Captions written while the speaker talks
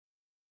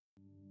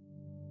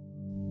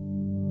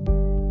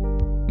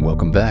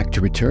Welcome back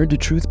to Return to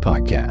Truth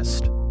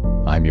podcast.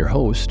 I'm your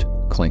host,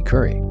 Clint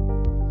Curry.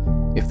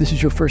 If this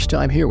is your first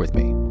time here with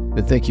me,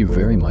 then thank you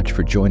very much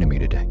for joining me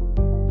today.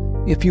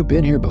 If you've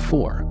been here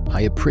before,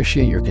 I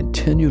appreciate your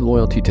continued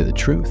loyalty to the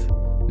truth,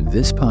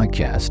 this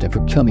podcast, and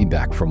for coming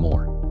back for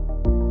more.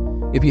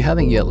 If you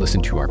haven't yet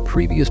listened to our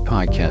previous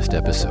podcast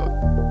episode,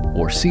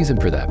 or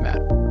season for that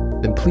matter,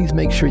 then please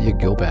make sure you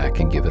go back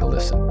and give it a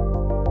listen.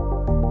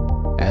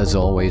 As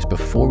always,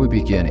 before we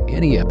begin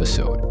any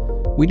episode,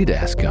 we need to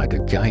ask God to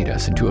guide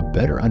us into a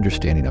better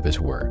understanding of His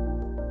Word.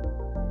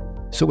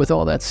 So with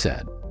all that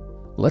said,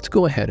 let's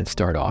go ahead and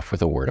start off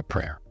with a word of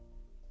prayer.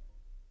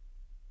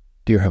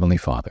 Dear Heavenly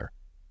Father,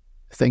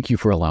 thank you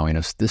for allowing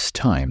us this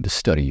time to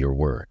study your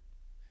Word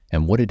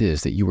and what it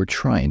is that you are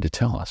trying to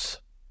tell us.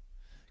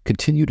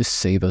 Continue to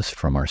save us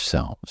from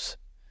ourselves.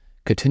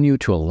 Continue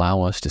to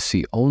allow us to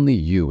see only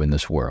you in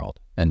this world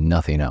and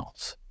nothing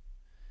else.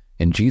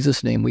 In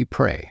Jesus' name we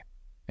pray.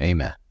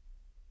 Amen.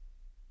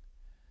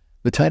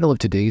 The title of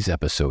today's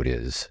episode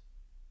is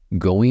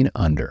Going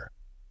Under.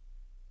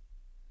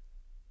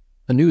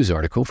 A news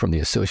article from the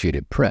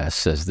Associated Press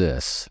says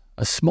this: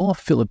 a small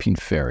Philippine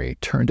ferry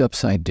turned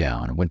upside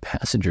down when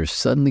passengers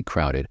suddenly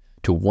crowded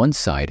to one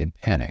side in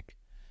panic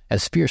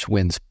as fierce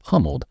winds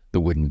pummeled the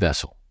wooden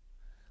vessel,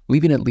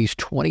 leaving at least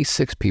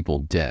 26 people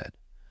dead,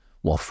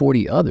 while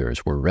 40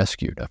 others were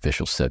rescued,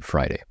 officials said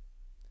Friday.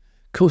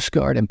 Coast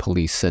Guard and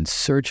police said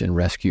search and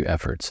rescue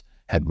efforts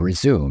had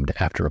resumed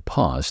after a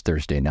pause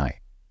Thursday night.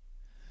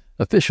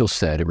 Officials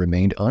said it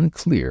remained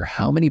unclear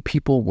how many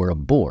people were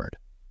aboard,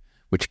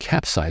 which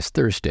capsized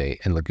Thursday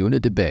in Laguna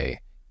de Bay,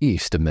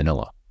 east of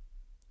Manila.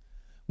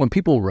 When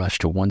people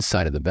rushed to one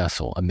side of the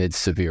vessel amid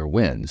severe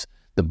winds,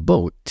 the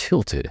boat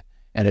tilted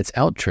and its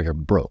outrigger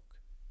broke.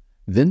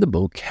 Then the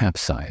boat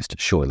capsized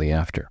shortly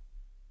after.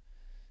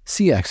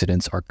 Sea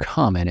accidents are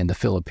common in the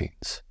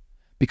Philippines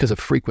because of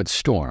frequent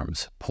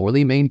storms,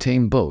 poorly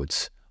maintained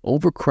boats,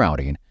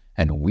 overcrowding,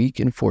 and weak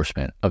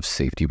enforcement of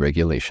safety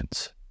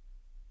regulations.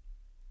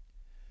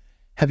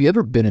 Have you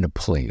ever been in a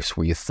place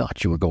where you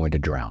thought you were going to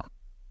drown?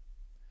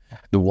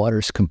 The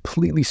water's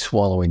completely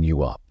swallowing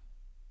you up.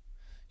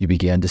 You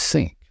began to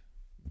sink,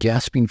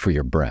 gasping for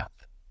your breath,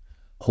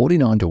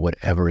 holding on to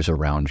whatever is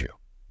around you,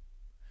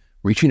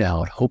 reaching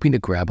out, hoping to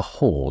grab a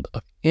hold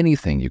of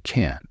anything you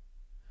can,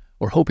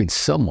 or hoping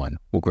someone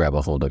will grab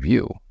a hold of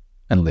you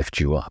and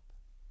lift you up.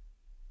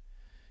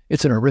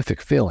 It's an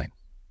horrific feeling,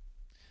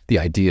 the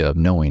idea of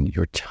knowing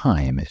your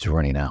time is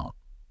running out,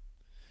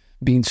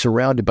 being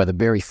surrounded by the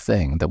very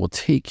thing that will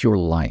take your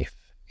life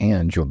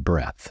and your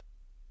breath.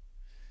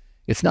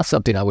 It's not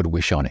something I would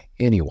wish on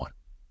anyone.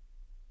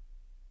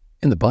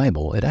 In the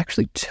Bible, it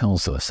actually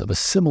tells us of a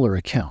similar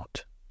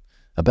account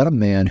about a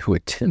man who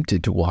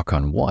attempted to walk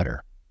on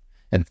water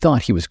and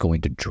thought he was going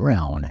to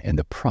drown in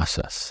the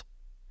process.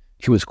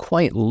 He was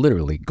quite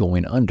literally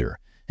going under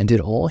and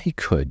did all he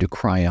could to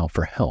cry out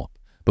for help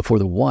before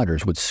the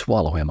waters would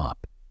swallow him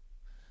up.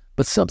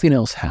 But something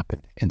else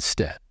happened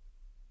instead.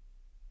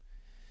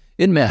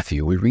 In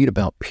Matthew, we read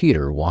about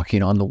Peter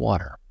walking on the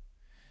water.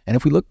 And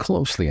if we look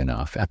closely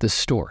enough at this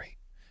story,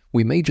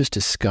 we may just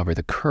discover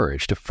the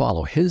courage to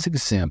follow his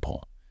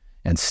example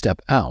and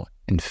step out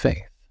in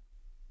faith.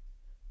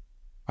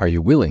 Are you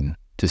willing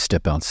to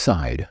step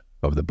outside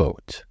of the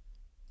boat?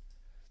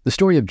 The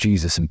story of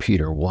Jesus and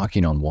Peter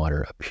walking on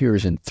water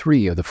appears in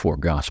 3 of the 4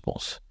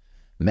 Gospels,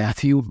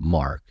 Matthew,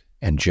 Mark,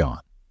 and John.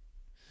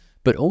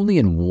 But only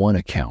in one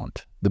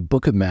account, the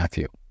book of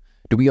Matthew,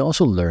 do we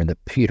also learn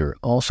that Peter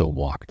also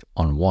walked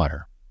on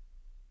water.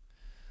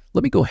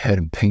 Let me go ahead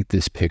and paint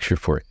this picture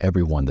for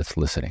everyone that's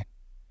listening.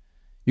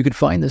 You can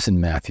find this in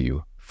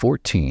Matthew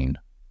 14,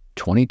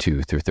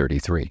 22 through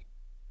 33.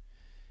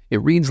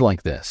 It reads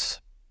like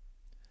this: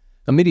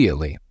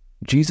 Immediately,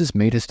 Jesus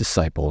made his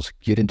disciples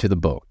get into the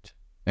boat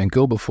and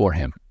go before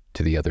him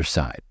to the other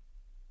side,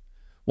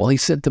 while he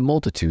sent the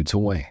multitudes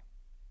away.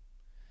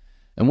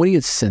 And when he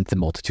had sent the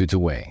multitudes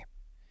away,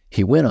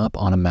 he went up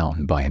on a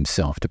mountain by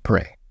himself to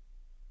pray.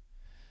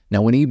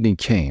 Now when evening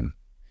came,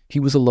 he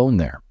was alone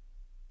there.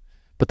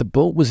 But the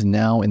boat was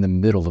now in the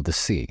middle of the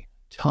sea,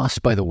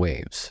 tossed by the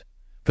waves,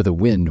 for the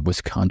wind was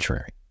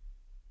contrary.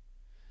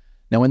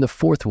 Now in the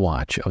 4th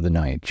watch of the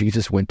night,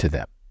 Jesus went to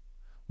them,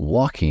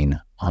 walking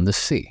on the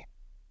sea.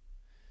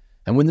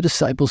 And when the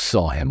disciples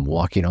saw him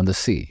walking on the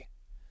sea,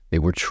 they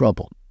were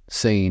troubled,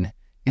 saying,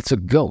 "It's a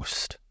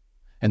ghost,"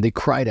 and they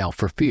cried out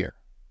for fear.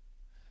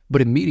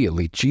 But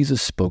immediately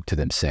Jesus spoke to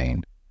them,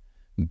 saying,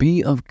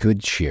 "Be of good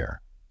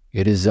cheer,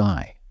 it is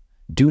I.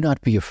 Do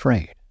not be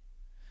afraid."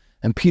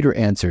 And Peter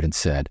answered and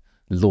said,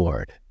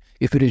 "Lord,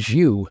 if it is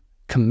you,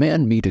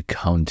 command me to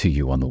come to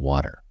you on the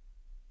water."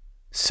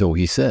 So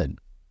he said,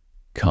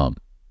 "Come."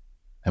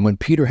 And when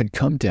Peter had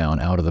come down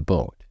out of the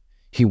boat,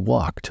 he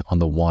walked on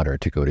the water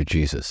to go to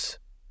Jesus.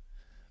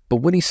 But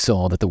when he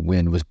saw that the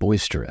wind was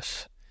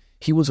boisterous,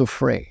 he was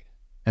afraid,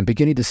 and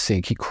beginning to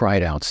sink, he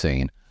cried out,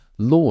 saying,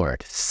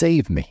 "Lord,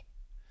 save me."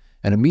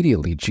 And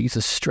immediately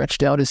Jesus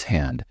stretched out his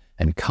hand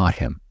and caught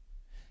him,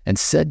 and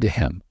said to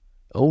him,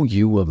 "O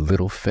you of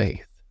little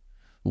faith,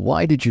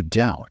 why did you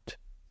doubt?"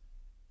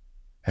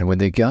 And when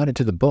they got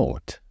into the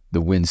boat,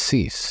 the wind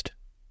ceased.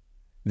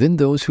 Then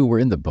those who were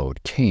in the boat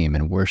came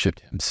and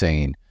worshipped him,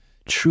 saying,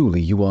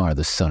 "Truly you are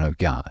the Son of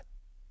God."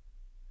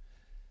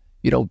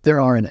 There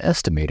are an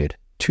estimated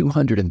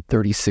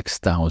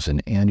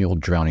 236,000 annual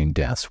drowning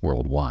deaths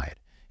worldwide,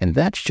 and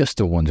that's just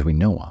the ones we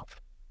know of.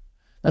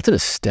 That's an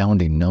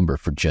astounding number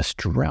for just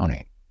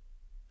drowning.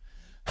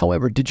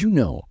 However, did you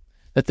know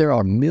that there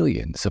are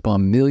millions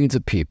upon millions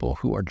of people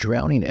who are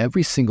drowning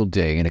every single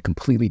day in a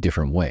completely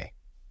different way?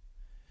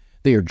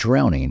 They are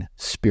drowning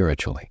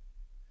spiritually.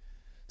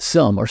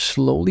 Some are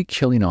slowly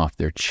killing off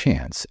their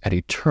chance at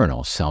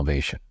eternal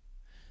salvation.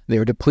 They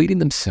are depleting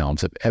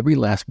themselves of every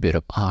last bit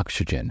of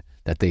oxygen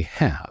that they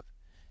have,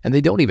 and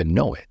they don't even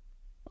know it.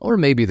 Or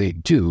maybe they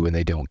do and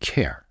they don't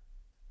care.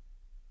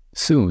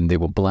 Soon they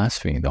will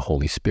blaspheme the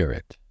Holy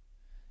Spirit,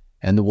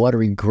 and the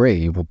watery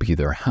grave will be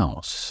their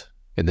house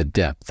in the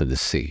depth of the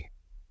sea.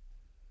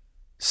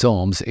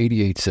 Psalms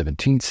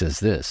 88:17 says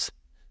this,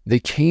 "They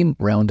came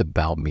round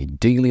about me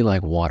daily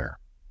like water.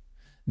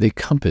 They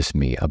compass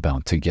me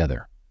about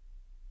together."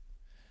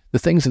 The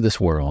things of this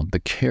world, the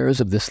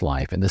cares of this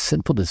life, and the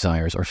sinful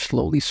desires are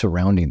slowly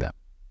surrounding them,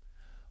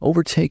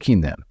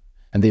 overtaking them,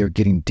 and they are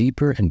getting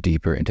deeper and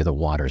deeper into the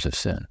waters of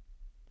sin.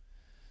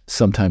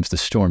 Sometimes the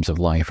storms of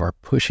life are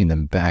pushing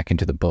them back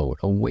into the boat,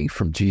 away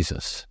from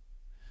Jesus,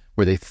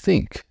 where they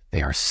think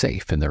they are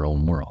safe in their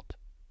own world.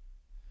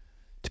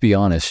 To be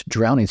honest,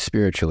 drowning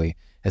spiritually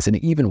has an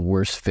even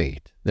worse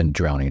fate than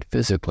drowning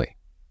physically.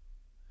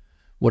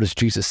 What does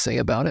Jesus say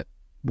about it?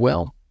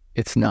 Well,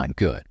 it's not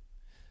good.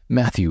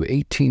 Matthew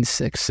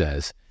 18:6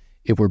 says,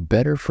 "It were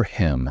better for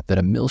him that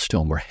a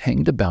millstone were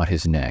hanged about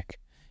his neck,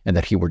 and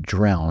that he were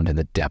drowned in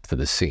the depth of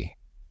the sea."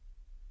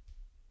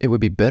 It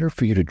would be better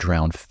for you to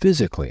drown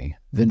physically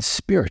than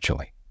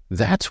spiritually.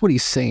 That's what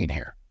he's saying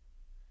here.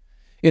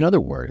 In other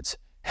words,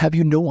 have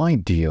you no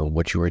idea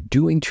what you are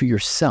doing to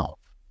yourself?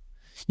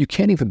 You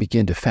can't even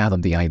begin to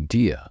fathom the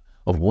idea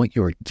of what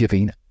you're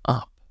giving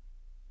up.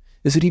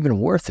 Is it even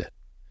worth it?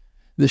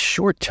 The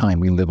short time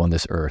we live on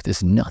this earth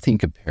is nothing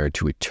compared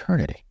to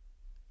eternity.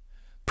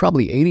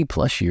 Probably 80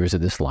 plus years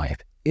of this life,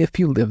 if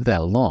you live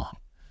that long,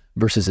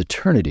 versus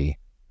eternity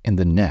in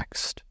the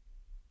next.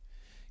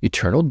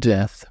 Eternal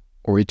death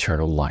or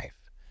eternal life.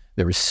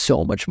 There is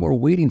so much more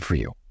waiting for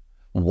you.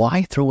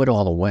 Why throw it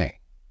all away?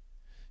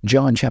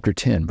 John chapter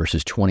 10,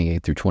 verses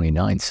 28 through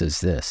 29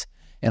 says this,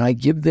 "And I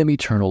give them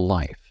eternal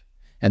life,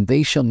 and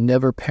they shall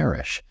never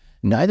perish,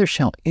 neither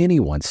shall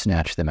anyone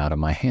snatch them out of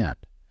my hand.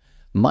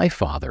 My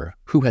Father,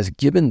 who has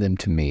given them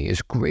to me,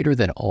 is greater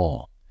than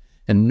all,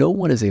 and no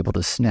one is able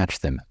to snatch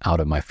them out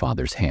of my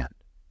Father's hand."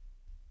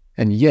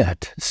 And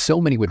yet, so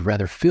many would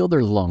rather fill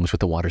their lungs with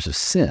the waters of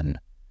sin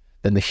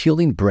than the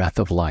healing breath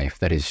of life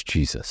that is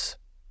Jesus.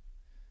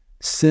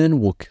 Sin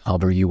will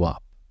cover you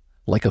up.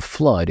 Like a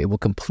flood, it will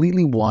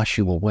completely wash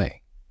you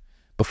away.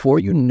 Before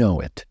you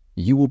know it,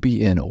 you will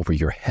be in over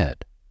your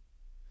head.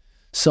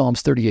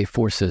 Psalms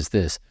 38:4 says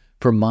this,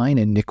 "For mine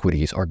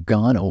iniquities are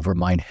gone over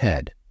mine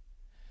head.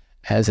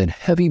 As an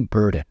heavy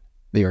burden,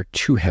 they are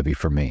too heavy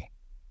for me."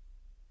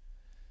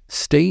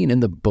 Staying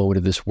in the boat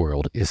of this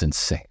world isn't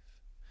safe.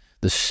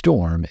 The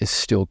storm is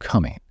still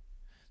coming.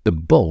 The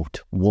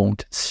boat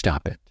won't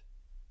stop it.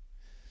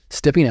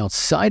 Stepping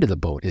outside of the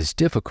boat is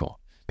difficult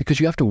because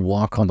you have to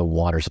walk on the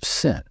waters of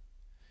sin.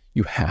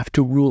 You have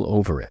to rule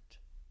over it.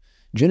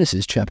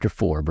 Genesis chapter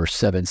 4, verse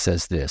 7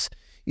 says this,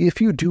 "If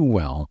you do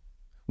well,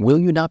 will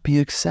you not be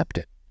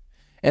accepted?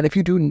 And if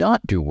you do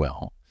not do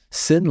well,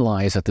 sin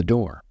lies at the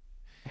door,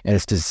 and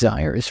its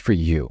desire is for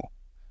you,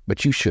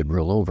 but you should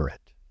rule over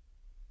it."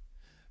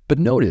 But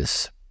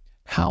notice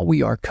how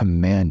we are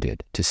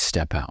commanded to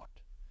step out.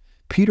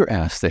 Peter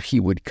asked that he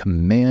would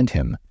command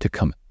him to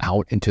come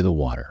out into the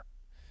water,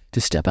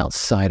 to step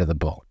outside of the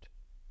boat.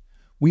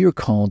 We are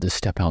called to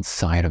step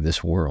outside of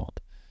this world,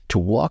 to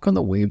walk on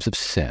the waves of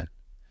sin,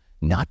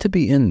 not to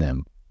be in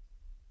them.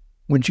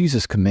 When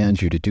Jesus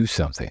commands you to do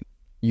something,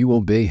 you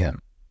obey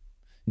him.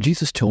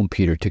 Jesus told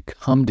Peter to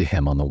come to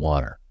him on the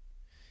water,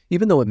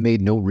 even though it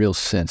made no real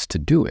sense to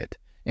do it,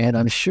 and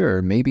I'm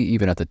sure maybe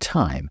even at the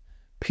time,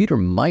 Peter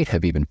might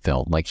have even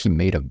felt like he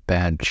made a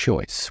bad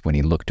choice when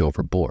he looked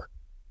overboard.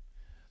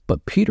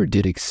 But Peter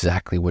did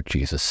exactly what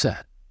Jesus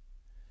said.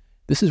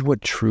 This is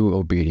what true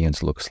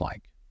obedience looks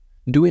like,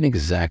 doing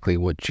exactly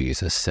what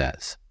Jesus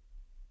says.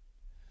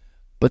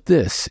 "But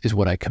this is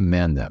what I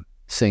command them,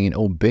 saying,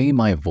 Obey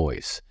my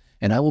voice,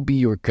 and I will be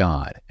your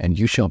God, and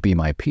you shall be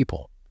my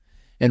people,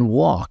 and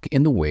walk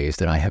in the ways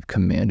that I have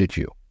commanded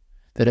you,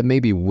 that it may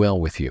be well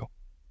with you."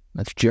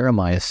 That's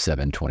Jeremiah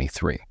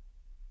 7:23.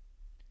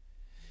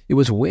 It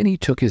was when he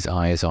took his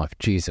eyes off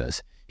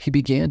Jesus, he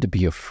began to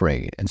be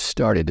afraid and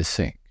started to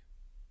sink.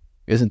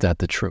 Isn't that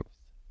the truth?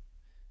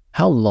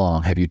 How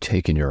long have you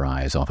taken your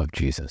eyes off of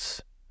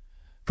Jesus?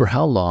 For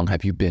how long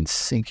have you been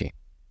sinking?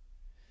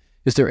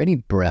 Is there any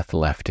breath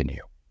left in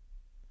you?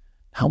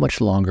 How much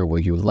longer will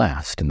you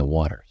last in the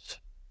waters?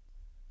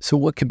 So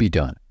what can be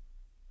done?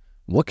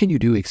 What can you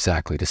do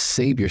exactly to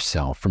save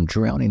yourself from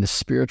drowning a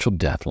spiritual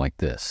death like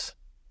this?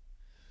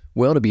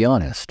 Well, to be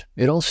honest,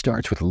 it all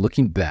starts with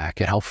looking back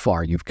at how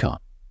far you've come.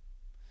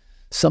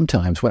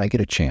 Sometimes when I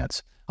get a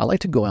chance, I like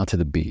to go out to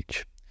the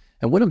beach.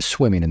 And when I'm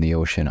swimming in the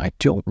ocean, I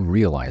don't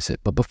realize it,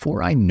 but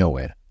before I know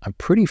it, I'm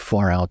pretty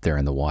far out there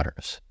in the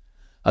waters.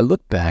 I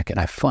look back and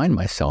I find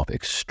myself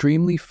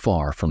extremely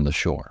far from the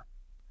shore.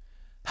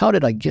 How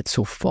did I get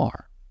so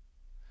far?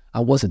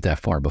 I wasn't that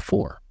far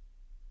before.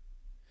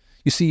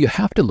 You see, you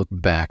have to look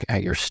back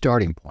at your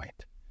starting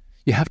point.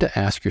 You have to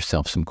ask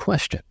yourself some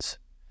questions.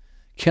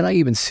 Can I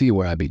even see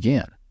where I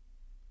began?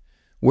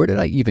 Where did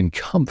I even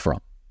come from?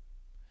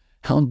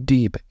 How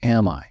deep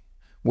am I?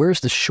 Where's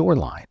the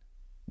shoreline?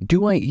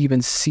 Do I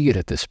even see it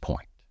at this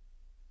point?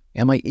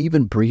 Am I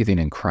even breathing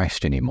in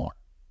Christ anymore?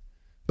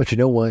 But you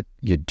know what?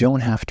 You don't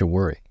have to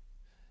worry.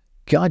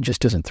 God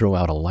just doesn't throw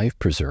out a life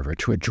preserver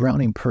to a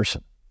drowning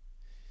person.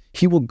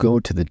 He will go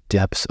to the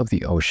depths of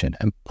the ocean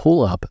and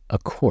pull up a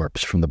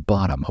corpse from the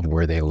bottom of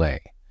where they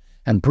lay,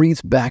 and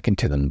breathes back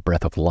into them the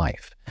breath of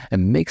life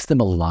and makes them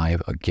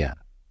alive again.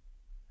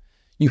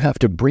 You have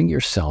to bring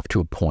yourself to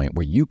a point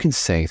where you can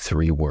say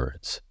 3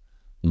 words: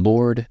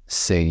 Lord,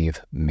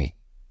 save me.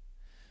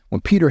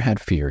 When Peter had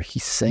fear, he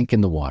sank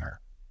in the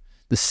water.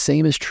 The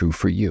same is true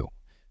for you.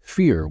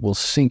 Fear will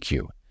sink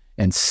you,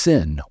 and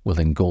sin will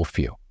engulf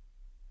you.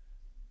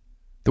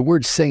 The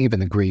word save in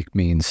the Greek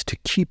means to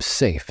keep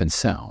safe and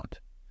sound,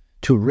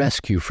 to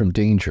rescue from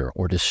danger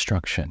or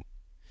destruction.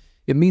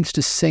 It means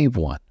to save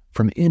one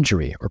from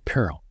injury or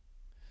peril,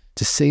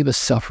 to save a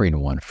suffering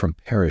one from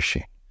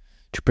perishing,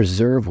 to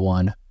preserve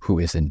one who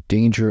is in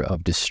danger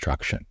of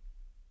destruction.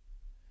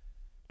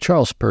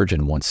 Charles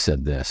Spurgeon once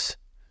said this: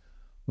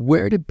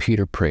 "Where did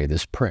Peter pray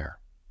this prayer?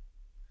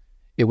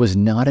 It was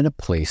not in a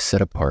place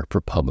set apart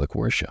for public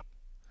worship,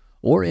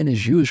 or in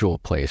his usual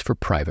place for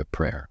private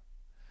prayer,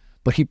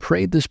 but he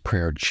prayed this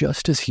prayer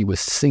just as he was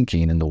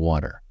sinking in the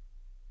water.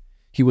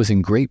 He was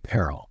in great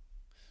peril,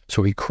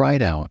 so he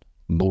cried out,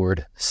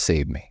 'Lord,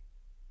 save me.'"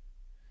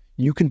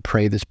 You can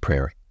pray this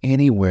prayer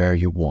anywhere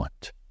you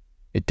want.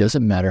 It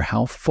doesn't matter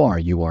how far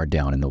you are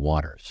down in the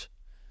waters.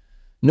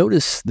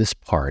 Notice this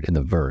part in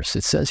the verse.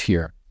 It says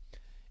here,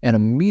 "And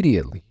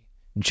immediately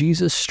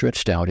Jesus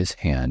stretched out his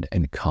hand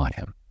and caught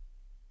him."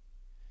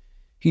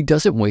 He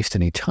doesn't waste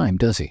any time,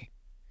 does he?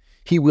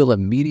 He will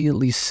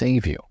immediately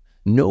save you,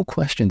 no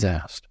questions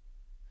asked.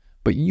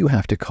 But you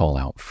have to call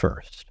out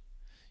first.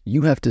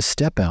 You have to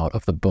step out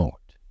of the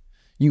boat.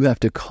 You have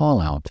to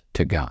call out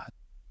to God.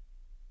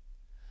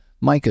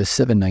 Micah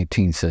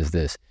 7:19 says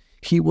this: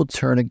 "He will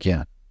turn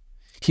again.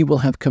 He will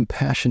have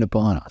compassion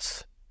upon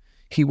us.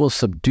 He will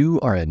subdue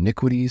our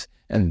iniquities,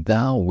 and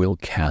thou wilt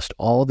cast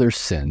all their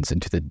sins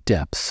into the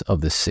depths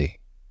of the sea."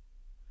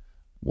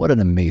 What an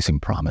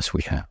amazing promise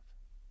we have.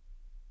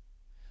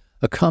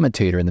 A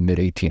commentator in the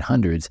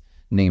mid-1800s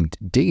named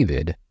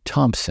David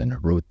Thompson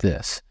wrote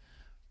this: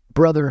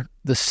 "Brother,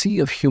 the sea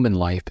of human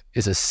life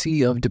is a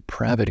sea of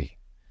depravity,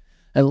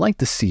 and like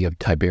the Sea of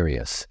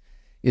Tiberias,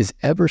 is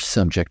ever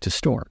subject to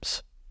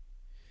storms.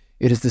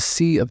 It is the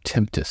sea of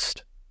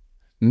tempest.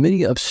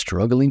 Many of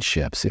struggling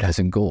ships it has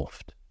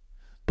engulfed.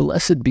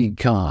 Blessed be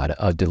God,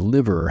 a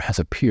deliverer has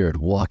appeared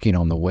walking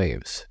on the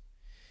waves.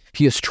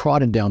 He has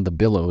trodden down the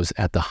billows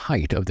at the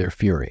height of their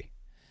fury,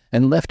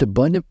 and left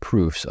abundant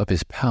proofs of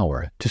his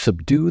power to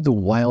subdue the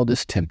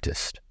wildest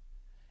tempest,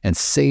 and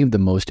save the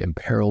most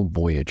imperiled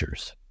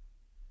voyagers.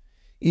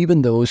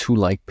 Even those who,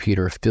 like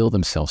Peter, feel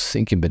themselves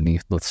sinking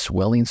beneath the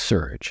swelling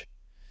surge,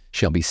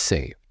 shall be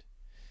saved,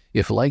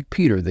 if, like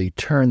Peter, they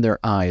turn their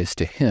eyes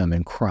to him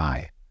and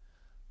cry,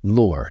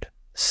 'Lord,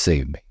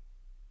 save me.'"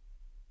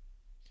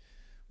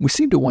 We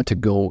seem to want to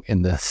go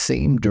in the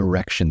same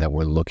direction that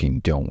we're looking,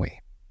 don't we?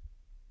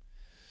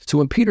 So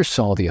when Peter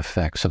saw the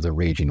effects of the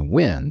raging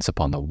winds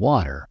upon the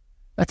water,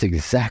 that's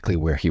exactly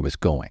where he was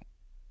going.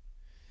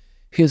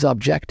 His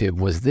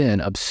objective was then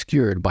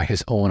obscured by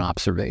his own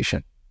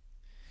observation.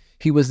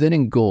 He was then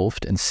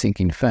engulfed and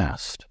sinking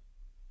fast.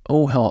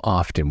 Oh, how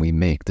often we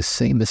make the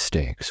same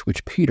mistakes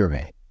which Peter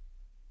made.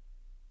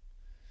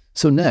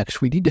 So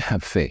next, we need to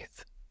have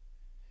faith.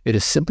 It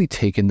is simply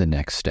taking the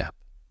next step.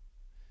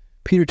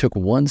 Peter took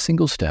one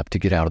single step to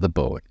get out of the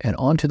boat and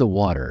onto the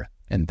water,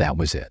 and that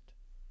was it.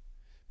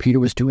 Peter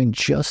was doing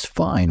just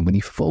fine when he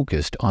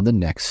focused on the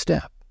next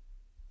step,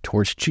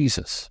 towards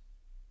Jesus,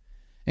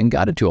 and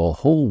got into a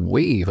whole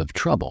wave of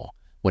trouble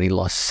when he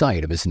lost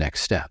sight of his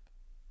next step.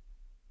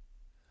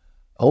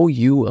 Oh,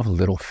 you of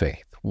little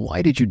faith,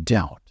 why did you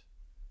doubt?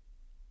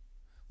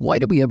 Why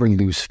did we ever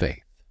lose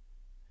faith?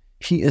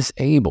 He is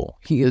able,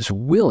 he is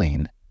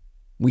willing.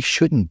 We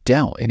shouldn't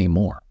doubt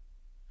anymore.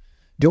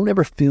 Don't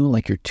ever feel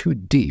like you're too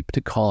deep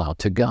to call out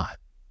to God.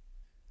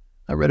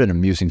 I read an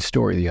amusing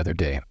story the other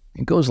day.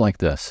 It goes like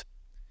this.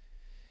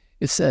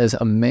 It says,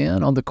 a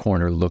man on the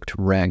corner looked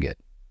ragged.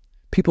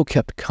 People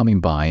kept coming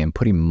by and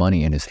putting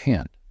money in his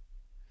hand.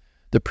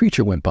 The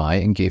preacher went by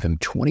and gave him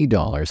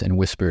 $20 and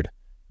whispered,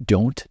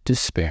 "Don't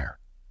despair."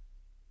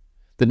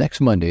 The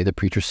next Monday, the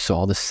preacher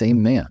saw the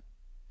same man.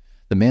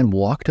 The man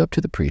walked up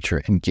to the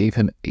preacher and gave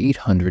him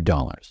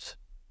 $800.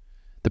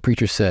 The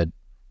preacher said,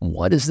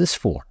 "What is this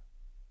for?"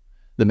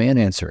 The man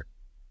answered,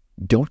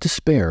 Don't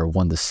Despair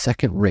won the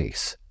second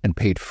race and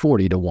paid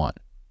 40 to 1.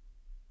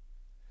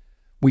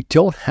 We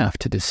don't have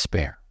to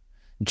despair.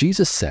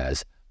 Jesus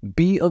says,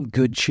 "Be of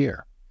good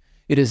cheer.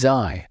 It is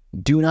I.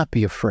 Do not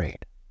be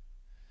afraid."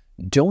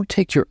 Don't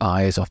take your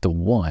eyes off the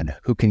one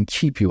who can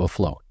keep you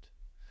afloat.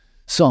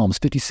 Psalms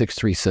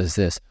 56:3 says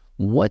this,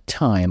 "What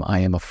time I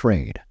am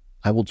afraid,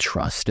 I will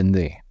trust in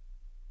thee."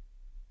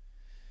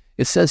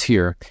 It says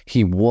here,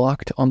 he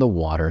walked on the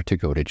water to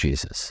go to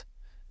Jesus.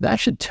 That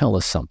should tell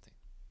us something.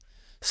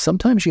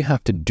 Sometimes you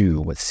have to do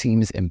what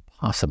seems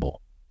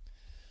impossible.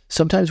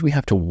 Sometimes we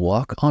have to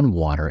walk on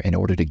water in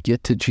order to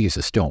get to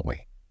Jesus, don't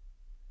we?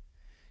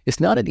 It's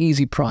not an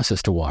easy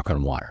process to walk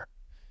on water.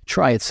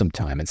 Try it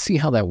sometime and see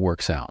how that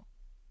works out.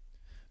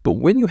 But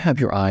when you have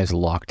your eyes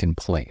locked in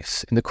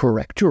place, in the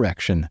correct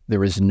direction,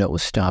 there is no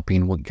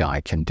stopping what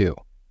God can do.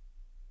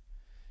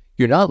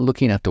 You're not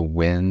looking at the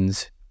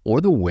winds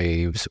or the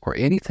waves or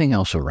anything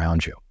else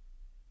around you.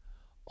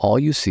 All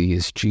you see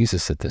is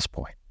Jesus at this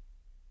point.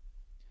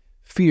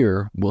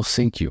 Fear will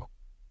sink you.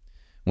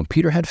 When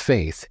Peter had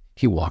faith,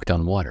 he walked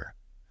on water.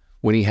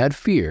 When he had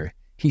fear,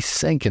 he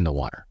sank in the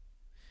water.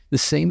 The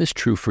same is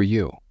true for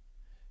you.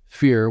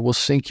 Fear will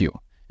sink you,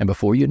 and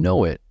before you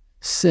know it,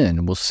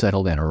 sin will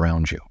settle in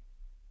around you.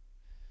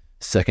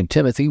 2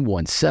 Timothy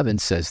 1:7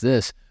 says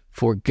this,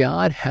 "For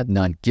God hath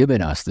not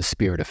given us the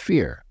spirit of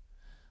fear,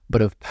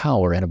 but of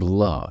power and of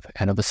love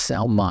and of a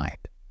sound mind."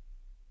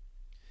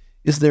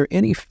 Is there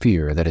any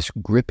fear that is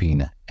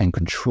gripping and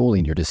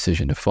controlling your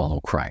decision to follow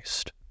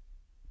Christ?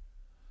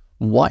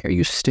 Why are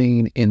you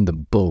staying in the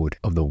boat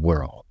of the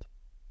world?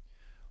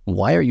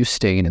 Why are you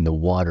staying in the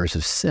waters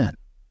of sin?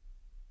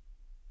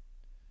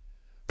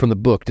 From the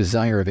book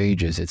Desire of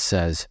Ages, it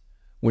says,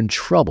 "When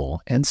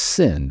trouble and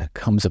sin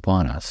comes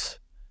upon us,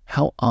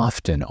 how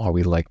often are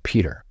we like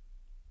Peter?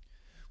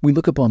 We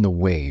look upon the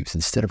waves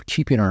instead of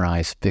keeping our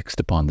eyes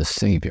fixed upon the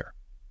Savior.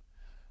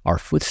 Our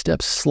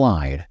footsteps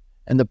slide,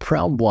 and the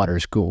proud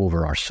waters go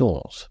over our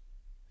souls."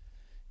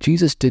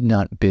 Jesus did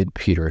not bid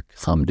Peter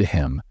come to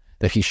him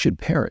that he should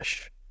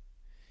perish.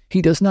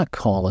 He does not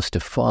call us to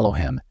follow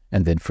him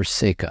and then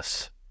forsake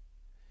us.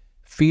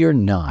 "Fear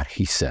not,"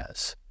 he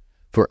says,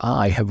 "for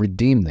I have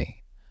redeemed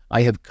thee.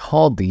 I have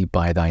called thee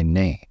by thy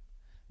name.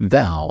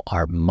 Thou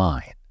art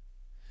mine.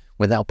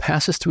 When thou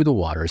passest through the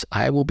waters,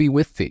 I will be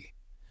with thee,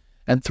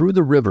 and through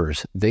the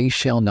rivers they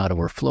shall not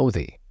overflow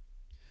thee.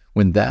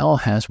 When thou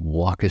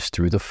walkest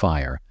through the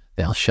fire,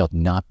 thou shalt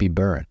not be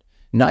burned,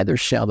 neither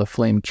shall the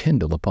flame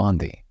kindle upon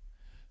thee.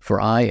 For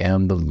I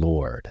am the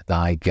Lord,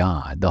 thy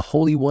God, the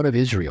Holy One of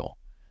Israel,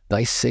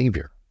 thy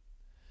Savior."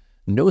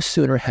 No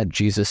sooner had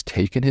Jesus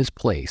taken his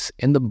place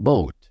in the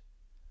boat,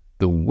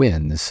 the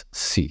winds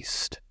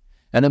ceased,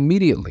 and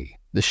immediately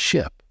the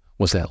ship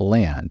was at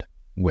land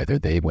whither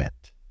they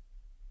went.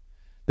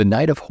 The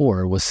night of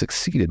horror was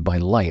succeeded by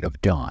light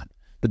of dawn.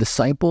 The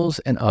disciples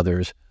and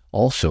others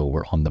also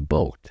were on the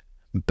boat,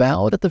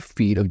 bowed at the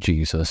feet of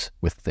Jesus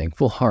with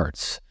thankful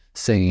hearts,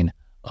 saying,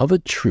 "Of a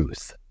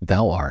truth,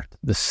 thou art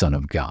the Son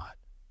of God."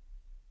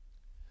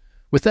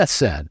 With that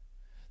said,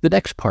 the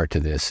next part to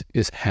this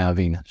is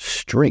having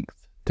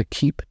strength to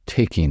keep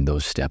taking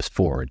those steps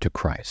forward to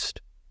Christ.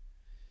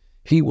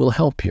 He will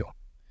help you.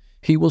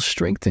 He will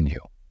strengthen you.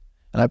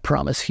 And I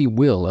promise he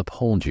will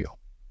uphold you.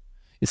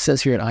 It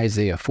says here in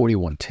Isaiah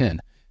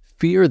 41:10,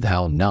 "Fear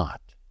thou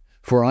not,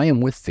 for I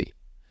am with thee.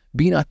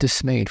 Be not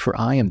dismayed, for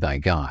I am thy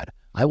God.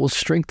 I will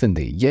strengthen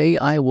thee. Yea,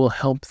 I will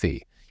help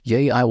thee.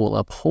 Yea, I will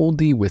uphold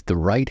thee with the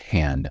right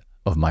hand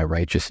of my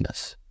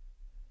righteousness."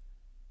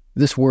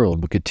 This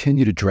world will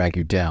continue to drag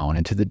you down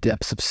into the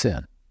depths of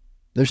sin.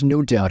 There's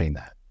no doubting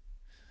that.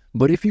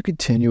 But if you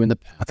continue in the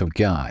path of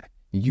God,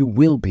 you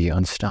will be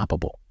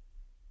unstoppable.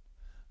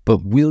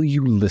 But will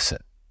you listen?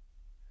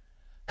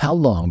 How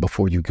long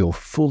before you go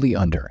fully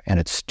under and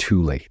it's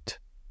too late?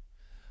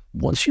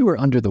 Once you are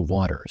under the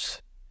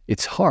waters,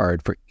 it's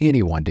hard for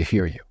anyone to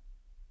hear you.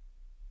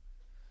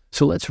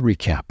 So let's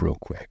recap real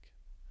quick.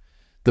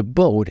 The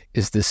boat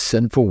is this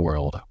sinful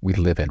world we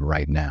live in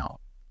right now.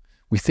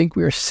 We think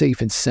we are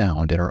safe and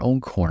sound in our own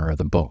corner of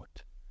the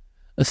boat.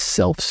 A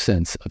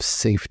self-sense of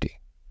safety.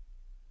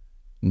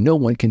 No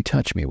one can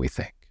touch me, we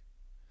think.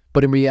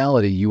 But in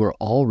reality, you are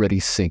already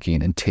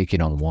sinking and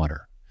taking on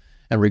water.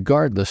 And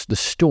regardless, the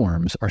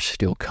storms are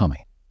still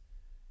coming.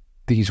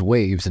 These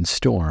waves and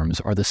storms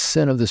are the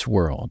sin of this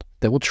world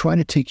that will try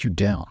to take you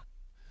down,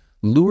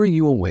 lure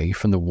you away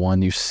from the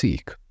one you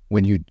seek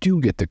when you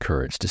do get the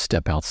courage to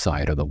step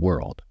outside of the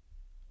world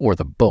or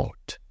the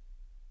boat.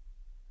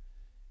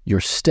 Your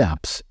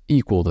steps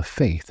equal the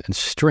faith and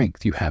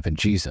strength you have in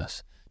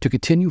Jesus to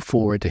continue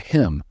forward to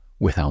him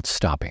without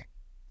stopping.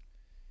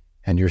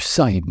 And your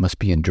sight must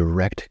be in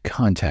direct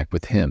contact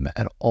with him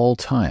at all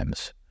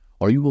times,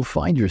 or you will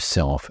find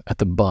yourself at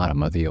the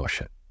bottom of the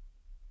ocean.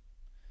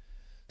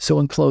 So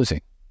in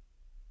closing,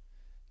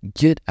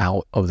 get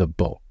out of the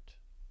boat,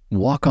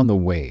 walk on the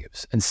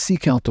waves, and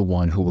seek out the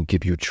one who will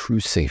give you true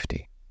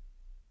safety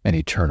and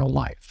eternal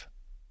life.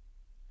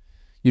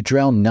 You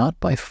drown not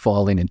by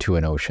falling into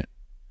an ocean,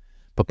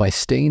 but by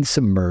staying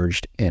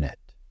submerged in it.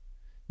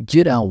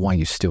 Get out while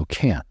you still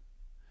can,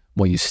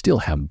 while you still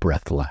have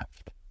breath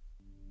left.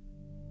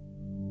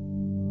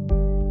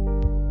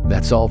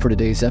 That's all for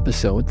today's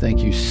episode.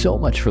 Thank you so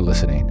much for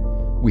listening.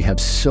 We have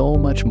so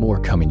much more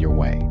coming your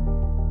way.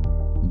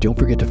 Don't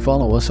forget to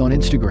follow us on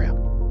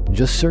Instagram.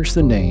 Just search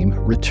the name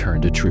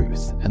Return to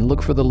Truth and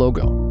look for the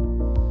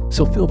logo.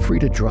 So feel free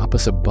to drop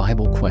us a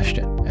Bible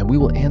question and we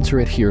will answer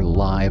it here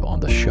live on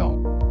the show.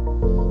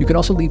 You can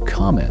also leave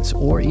comments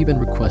or even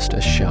request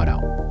a shout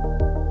out.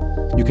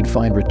 You can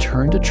find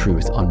Return to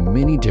Truth on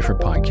many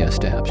different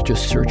podcast apps.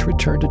 Just search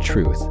Return to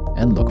Truth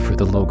and look for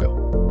the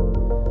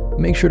logo.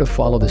 Make sure to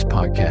follow this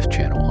podcast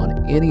channel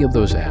on any of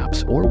those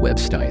apps or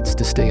websites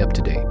to stay up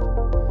to date.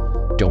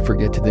 Don't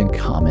forget to then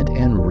comment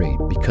and rate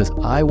because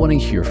I want to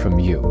hear from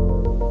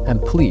you.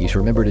 And please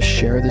remember to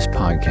share this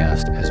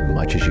podcast as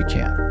much as you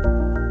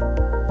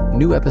can.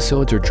 New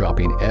episodes are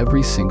dropping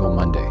every single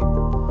Monday.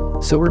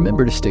 So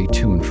remember to stay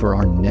tuned for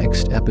our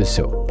next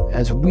episode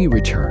as we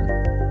return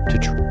to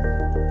truth.